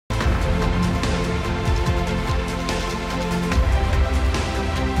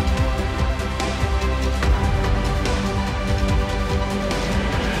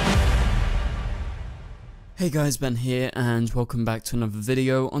Hey guys, Ben here and welcome back to another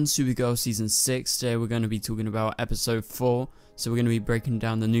video on Supergirl Season 6. Today we're going to be talking about Episode 4. So we're going to be breaking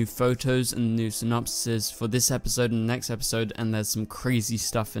down the new photos and the new synopsises for this episode and the next episode, and there's some crazy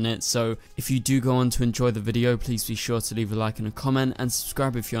stuff in it. So if you do go on to enjoy the video, please be sure to leave a like and a comment and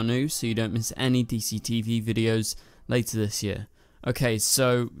subscribe if you're new so you don't miss any DCTV videos later this year. Okay,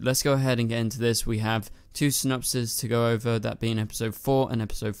 so let's go ahead and get into this. We have two synopses to go over, that being Episode 4 and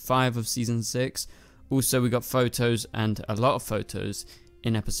Episode 5 of Season 6. Also, we got photos and a lot of photos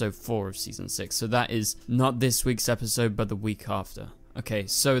in Episode 4 of Season 6. So that is not this week's episode, but the week after. Okay,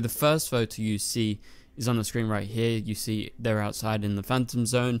 so the first photo you see is on the screen right here. You see they're outside in the Phantom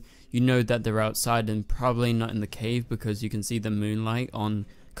Zone. You know that they're outside and probably not in the cave because you can see the moonlight on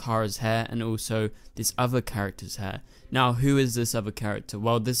Kara's hair and also this other character's hair. Now, who is this other character?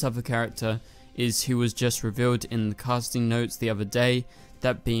 Well, this other character is who was just revealed in the casting notes the other day,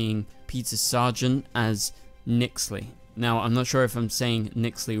 that being Peter Sargent as Nixley. Now, I'm not sure if I'm saying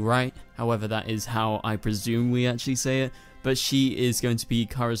Nixley right, however that is how I presume we actually say it, but she is going to be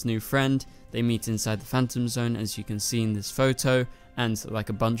Kara's new friend. They meet inside the Phantom Zone, as you can see in this photo, and like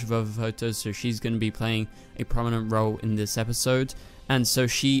a bunch of other photos, so she's going to be playing a prominent role in this episode. And so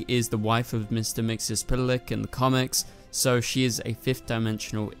she is the wife of Mr. Mxyzptlk in the comics, so she is a fifth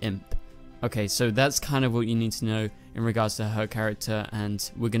dimensional imp. Okay, so that's kind of what you need to know in regards to her character,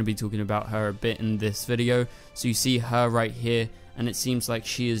 and we're going to be talking about her a bit in this video. So you see her right here, and it seems like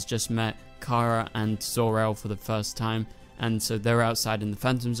she has just met Kara and Zor-El for the first time, and so they're outside in the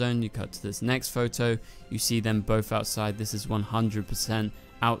Phantom Zone. You cut to this next photo, you see them both outside. This is 100%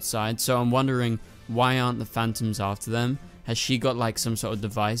 outside, so I'm wondering, why aren't the Phantoms after them? Has she got like some sort of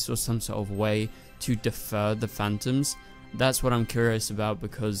device or some sort of way to defer the Phantoms? That's what I'm curious about,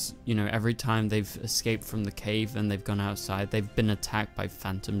 because, you know, every time they've escaped from the cave and they've gone outside, they've been attacked by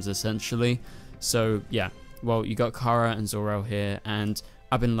Phantoms essentially. So yeah, well, you got Kara and Zor-El here, and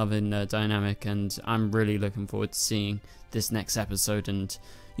I've been loving their dynamic, and I'm really looking forward to seeing this next episode and,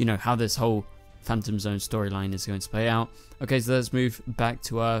 you know, how this whole Phantom Zone storyline is going to play out. Okay, so let's move back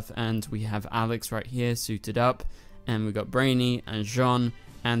to Earth, and we have Alex right here suited up, and we got Brainy and Jean,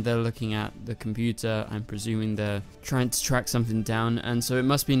 and they're looking at the computer. I'm presuming they're trying to track something down, and so it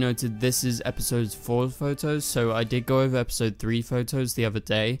must be noted this is episode 4 photos. So I did go over episode 3 photos the other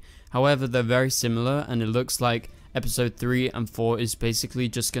day, however they're very similar, and it looks like episode 3 and 4 is basically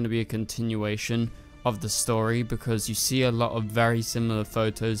just going to be a continuation of the story, because you see a lot of very similar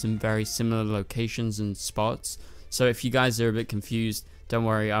photos in very similar locations and spots. So if you guys are a bit confused, don't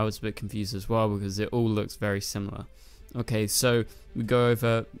worry, I was a bit confused as well, because it all looks very similar. Okay, so we go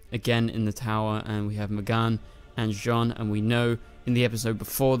over again in the tower, and we have M'gann and Jean, and we know in the episode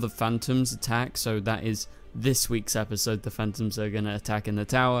before the Phantoms attack, so that is this week's episode, the Phantoms are going to attack in the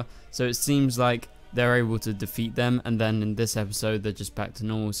tower, so it seems like they're able to defeat them, and then in this episode they're just back to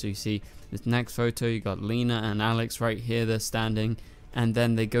normal. So you see this next photo, you got Lena and Alex right here, they're standing, and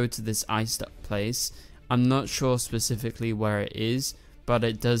then they go to this iced up place. I'm not sure specifically where it is, but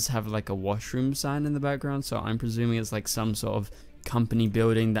it does have like a washroom sign in the background, so I'm presuming it's like some sort of company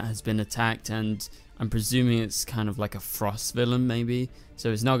building that has been attacked, and I'm presuming it's kind of like a Frost villain maybe.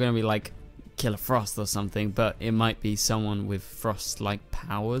 So it's not going to be like Killer Frost or something, but it might be someone with Frost-like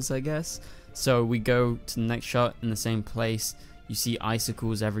powers, I guess. So we go to the next shot in the same place. You see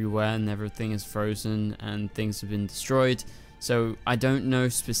icicles everywhere, and everything is frozen, and things have been destroyed. So I don't know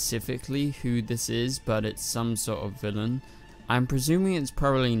specifically who this is, but it's some sort of villain. I'm presuming it's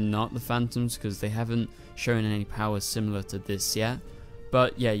probably not the Phantoms, because they haven't shown any powers similar to this yet.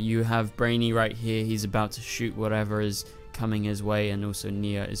 But yeah, you have Brainy right here. He's about to shoot whatever is coming his way, and also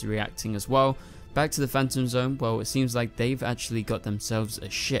Nia is reacting as well. Back to the Phantom Zone. Well, it seems like they've actually got themselves a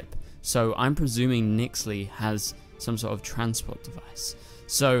ship. So I'm presuming Nixley has some sort of transport device.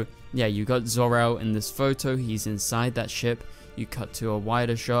 So yeah, you got Zor-El in this photo. He's inside that ship. You cut to a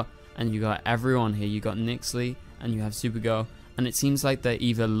wider shot, and you got everyone here. You got Nixley, and you have Supergirl. And it seems like they're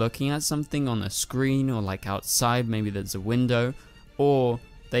either looking at something on a screen, or like outside, maybe there's a window, or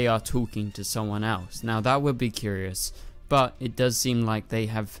they are talking to someone else. Now that would be curious, but it does seem like they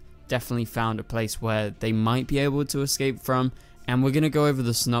have definitely found a place where they might be able to escape from. And we're going to go over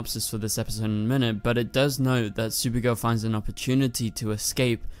the synopsis for this episode in a minute, but it does note that Supergirl finds an opportunity to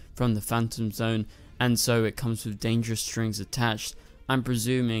escape from the Phantom Zone, and so it comes with dangerous strings attached. I'm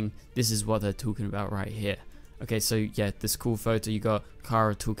presuming this is what they're talking about right here. Okay, so yeah, this cool photo, you got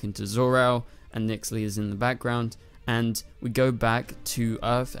Kara talking to Zor-El, and Nixley is in the background, and we go back to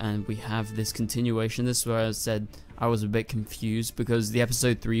Earth, and we have this continuation. This is where I said I was a bit confused, because the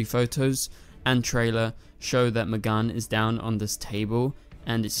episode 3 photos and trailer show that M'gann is down on this table,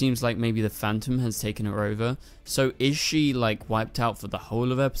 and it seems like maybe the Phantom has taken her over. So is she like wiped out for the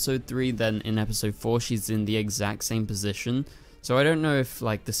whole of episode 3, then in episode 4 she's in the exact same position? So I don't know if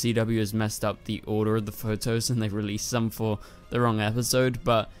like the CW has messed up the order of the photos and they've released some for the wrong episode,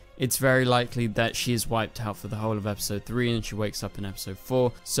 but it's very likely that she is wiped out for the whole of episode 3 and she wakes up in episode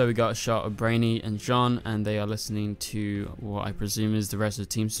 4. So we got a shot of Brainy and John, and they are listening to what I presume is the rest of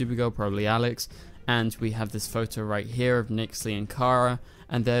Team Supergirl, probably Alex. And we have this photo right here of Nixley and Kara,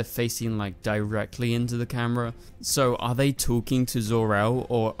 and they're facing like directly into the camera. So are they talking to Zor-El,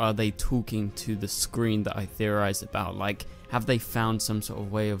 or are they talking to the screen that I theorized about? Like, have they found some sort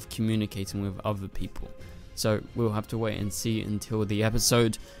of way of communicating with other people? So we'll have to wait and see until the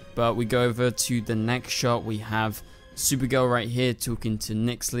episode. But we go over to the next shot. We have Supergirl right here talking to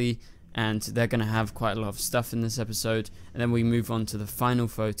Nixley, and they're going to have quite a lot of stuff in this episode. And then we move on to the final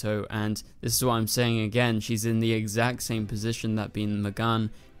photo, and this is what I'm saying again, she's in the exact same position that being McGunn,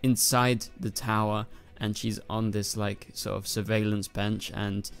 inside the tower, and she's on this like sort of surveillance bench,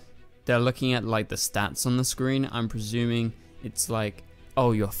 and they're looking at like the stats on the screen. I'm presuming it's like,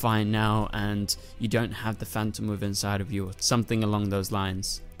 oh, you're fine now and you don't have the Phantom within inside of you, or something along those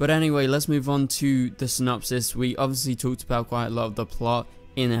lines. But anyway, let's move on to the synopsis. We obviously talked about quite a lot of the plot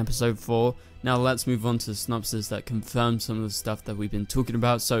in episode 4. Now let's move on to the synopsis that confirms some of the stuff that we've been talking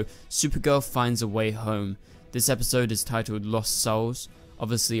about. So Supergirl finds a way home. This episode is titled Lost Souls,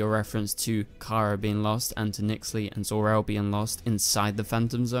 obviously a reference to Kara being lost and to Nixley and Zor-El being lost inside the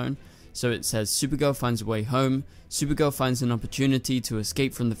Phantom Zone. So it says Supergirl finds a way home. Supergirl finds an opportunity to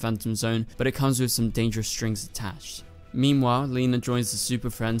escape from the Phantom Zone, but it comes with some dangerous strings attached. Meanwhile, Lena joins the Super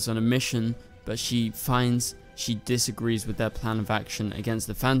Friends on a mission, but she finds she disagrees with their plan of action against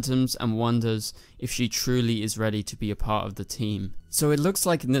the Phantoms and wonders if she truly is ready to be a part of the team. So it looks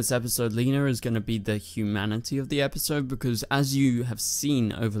like in this episode, Lena is going to be the humanity of the episode, because as you have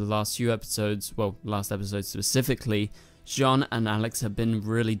seen over the last few episodes, well, last episode specifically, John and Alex have been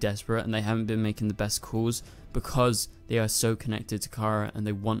really desperate and they haven't been making the best calls because they are so connected to Kara and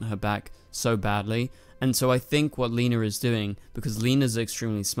they want her back so badly. And so I think what Lena is doing, because Lena's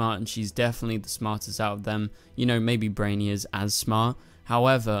extremely smart and she's definitely the smartest out of them, you know, maybe Brainy is as smart.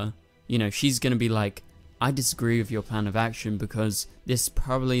 However, you know, she's going to be like, I disagree with your plan of action because this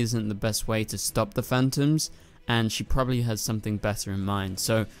probably isn't the best way to stop the Phantoms, and she probably has something better in mind.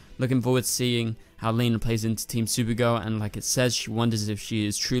 So looking forward to seeing how Lena plays into Team Supergirl, and like it says, she wonders if she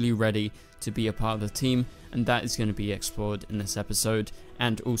is truly ready to be a part of the team, and that is going to be explored in this episode.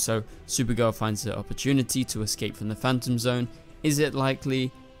 And also, Supergirl finds the opportunity to escape from the Phantom Zone. Is it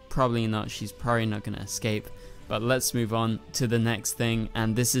likely? Probably not. She's probably not going to escape. But let's move on to the next thing,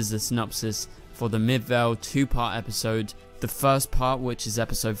 and this is the synopsis for the Midvale 2-part episode. The first part, which is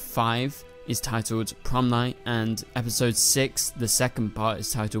episode 5, is titled Prom Night, and episode 6, the second part,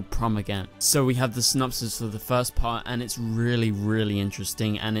 is titled Prom Again. So we have the synopsis for the first part, and it's really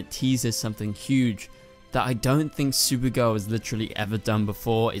interesting, and it teases something huge that I don't think Supergirl has literally ever done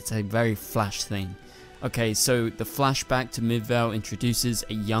before. It's a very Flash thing. Okay, so the flashback to Midvale introduces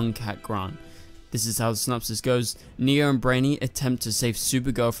a young Cat Grant. This is how the synopsis goes. Neo and Brainy attempt to save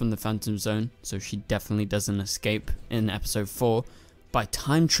Supergirl from the Phantom Zone, so she definitely doesn't escape in episode 4, by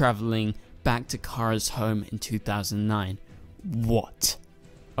time traveling back to Kara's home in 2009. What?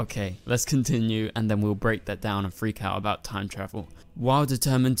 Okay, let's continue and then we'll break that down and freak out about time travel. While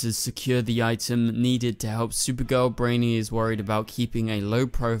determined to secure the item needed to help Supergirl, Brainy is worried about keeping a low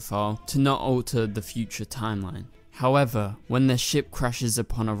profile to not alter the future timeline. However, when their ship crashes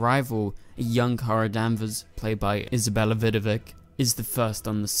upon arrival, a young Kara Danvers, played by Isabella Vidovic, is the first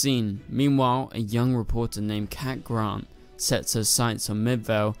on the scene. Meanwhile, a young reporter named Cat Grant sets her sights on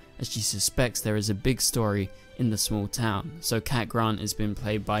Midvale as she suspects there is a big story in the small town. So Cat Grant has been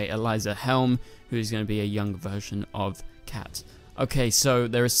played by Eliza Helm, who is going to be a younger version of Cat. Okay, so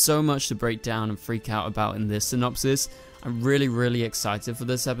there is so much to break down and freak out about in this synopsis. I'm really excited for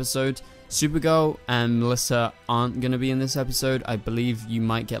this episode. Supergirl and Melissa aren't going to be in this episode. I believe you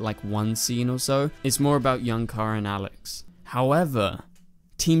might get like one scene or so. It's more about young Kara and Alex. However,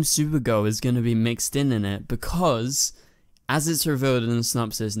 Team Supergirl is going to be mixed in it because, as it's revealed in the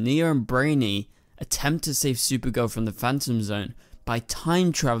synopsis, Neo and Brainy attempt to save Supergirl from the Phantom Zone by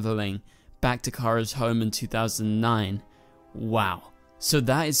time traveling back to Kara's home in 2009. Wow. So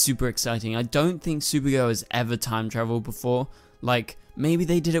that is super exciting. I don't think Supergirl has ever time traveled before. Like, maybe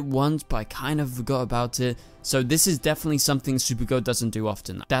they did it once, but I kind of forgot about it. So this is definitely something Supergirl doesn't do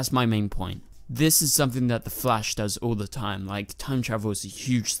often. That's my main point. this is something that the Flash does all the time. Like, time travel is a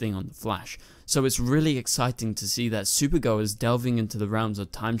huge thing on the Flash. So it's really exciting to see that Supergirl is delving into the realms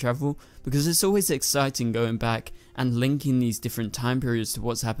of time travel, because it's always exciting going back and linking these different time periods to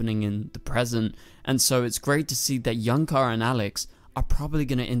what's happening in the present. And so it's great to see that young Kara and Alex are probably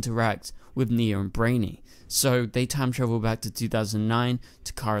going to interact with Nia and Brainy. So they time travel back to 2009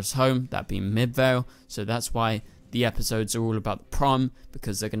 to Kara's home, that being Midvale. So that's why the episodes are all about the prom,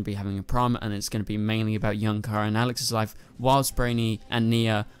 because they're going to be having a prom, and it's going to be mainly about young Kara and Alex's life, whilst Brainy and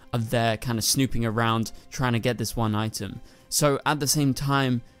Nia are there kind of snooping around trying to get this one item. So at the same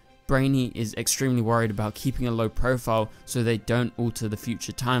time, Brainy is extremely worried about keeping a low profile so they don't alter the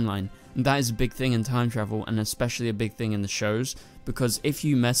future timeline. And that is a big thing in time travel, and especially a big thing in the shows, because if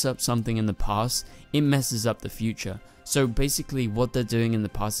you mess up something in the past, it messes up the future. So basically what they're doing in the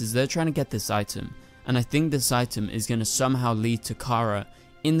past is they're trying to get this item, and I think this item is going to somehow lead to Kara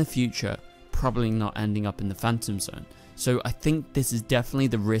in the future probably not ending up in the Phantom Zone. So I think this is definitely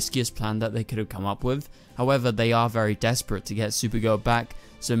the riskiest plan that they could have come up with. However, they are very desperate to get Supergirl back,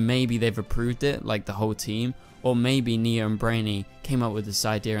 so maybe they've approved it, like the whole team, or maybe Nia and Brainy came up with this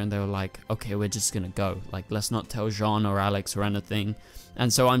idea and they were like, okay, we're just gonna go, like, let's not tell Jean or Alex or anything.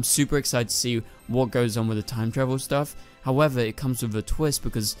 And so I'm super excited to see what goes on with the time travel stuff. However, it comes with a twist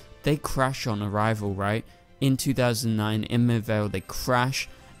because they crash on arrival, right? In 2009 in Midvale, they crash,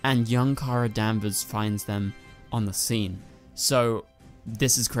 and young Kara Danvers finds them on the scene. So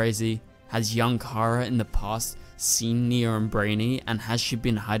this is crazy. Has young Kara in the past seen Nia and Brainy, and has she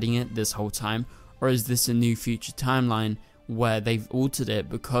been hiding it this whole time? Or is this a new future timeline where they've altered it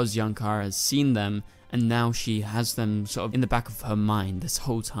because young Kara has seen them, and now she has them sort of in the back of her mind this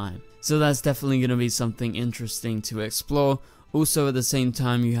whole time? So that's definitely going to be something interesting to explore. Also at the same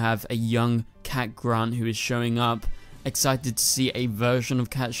time, you have a young Cat Grant who is showing up. Excited to see a version of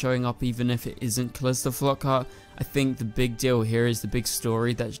Cat showing up, even if it isn't Calista Flockhart. I think the big deal here is the big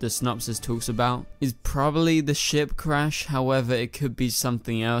story that the synopsis talks about is probably the ship crash. However, it could be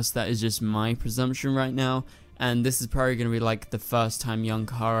something else. That is just my presumption right now, and this is probably going to be like the first time young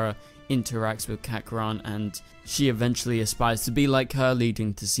Kara interacts with Cat Grant, and she eventually aspires to be like her,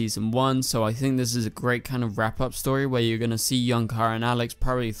 leading to season 1. So I think this is a great kind of wrap up story where you're going to see young Kara and Alex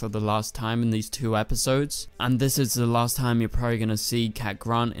probably for the last time in these 2 episodes, and this is the last time you're probably going to see Cat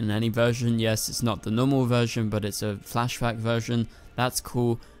Grant in any version. Yes, it's not the normal version, but it's a flashback version. That's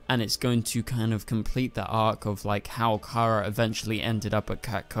cool, and it's going to kind of complete the arc of like how Kara eventually ended up at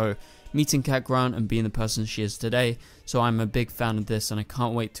Catco, meeting Cat Grant and being the person she is today. So I'm a big fan of this, and I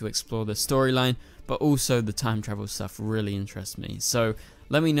can't wait to explore the storyline, but also the time travel stuff really interests me. So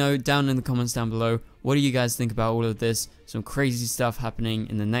let me know down in the comments down below, what do you guys think about all of this? Some crazy stuff happening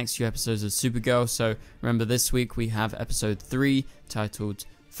in the next few episodes of Supergirl. So remember, this week we have episode 3 titled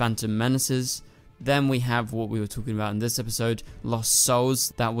Phantom Menaces. Then we have what we were talking about in this episode, Lost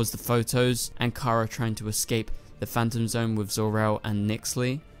Souls. That was the photos and Kara trying to escape the Phantom Zone with Zor-El and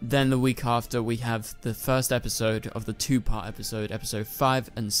Nixley. Then the week after we have the first episode of the 2-part episode, episode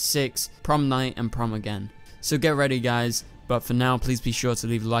 5 and 6, Prom Night and Prom Again. So get ready guys, but for now please be sure to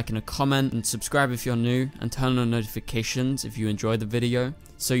leave a like and a comment, and subscribe if you're new, and turn on notifications if you enjoyed the video,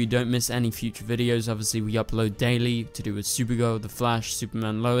 so you don't miss any future videos. Obviously we upload daily to do with Supergirl, The Flash,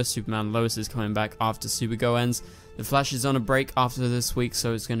 Superman Lois. Superman Lois is coming back after Supergirl ends. The Flash is on a break after this week,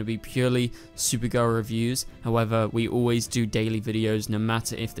 so it's going to be purely Supergirl reviews. However, we always do daily videos no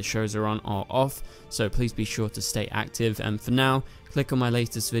matter if the shows are on or off, so please be sure to stay active. And for now, click on my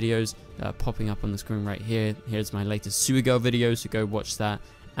latest videos that are popping up on the screen right here. Here's my latest Supergirl video, so go watch that,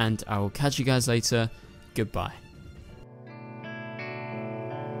 and I will catch you guys later. Goodbye.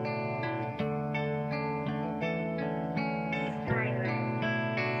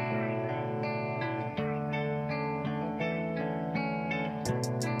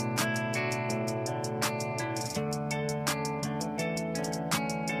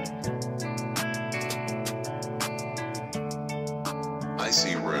 I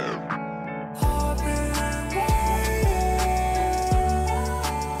see red.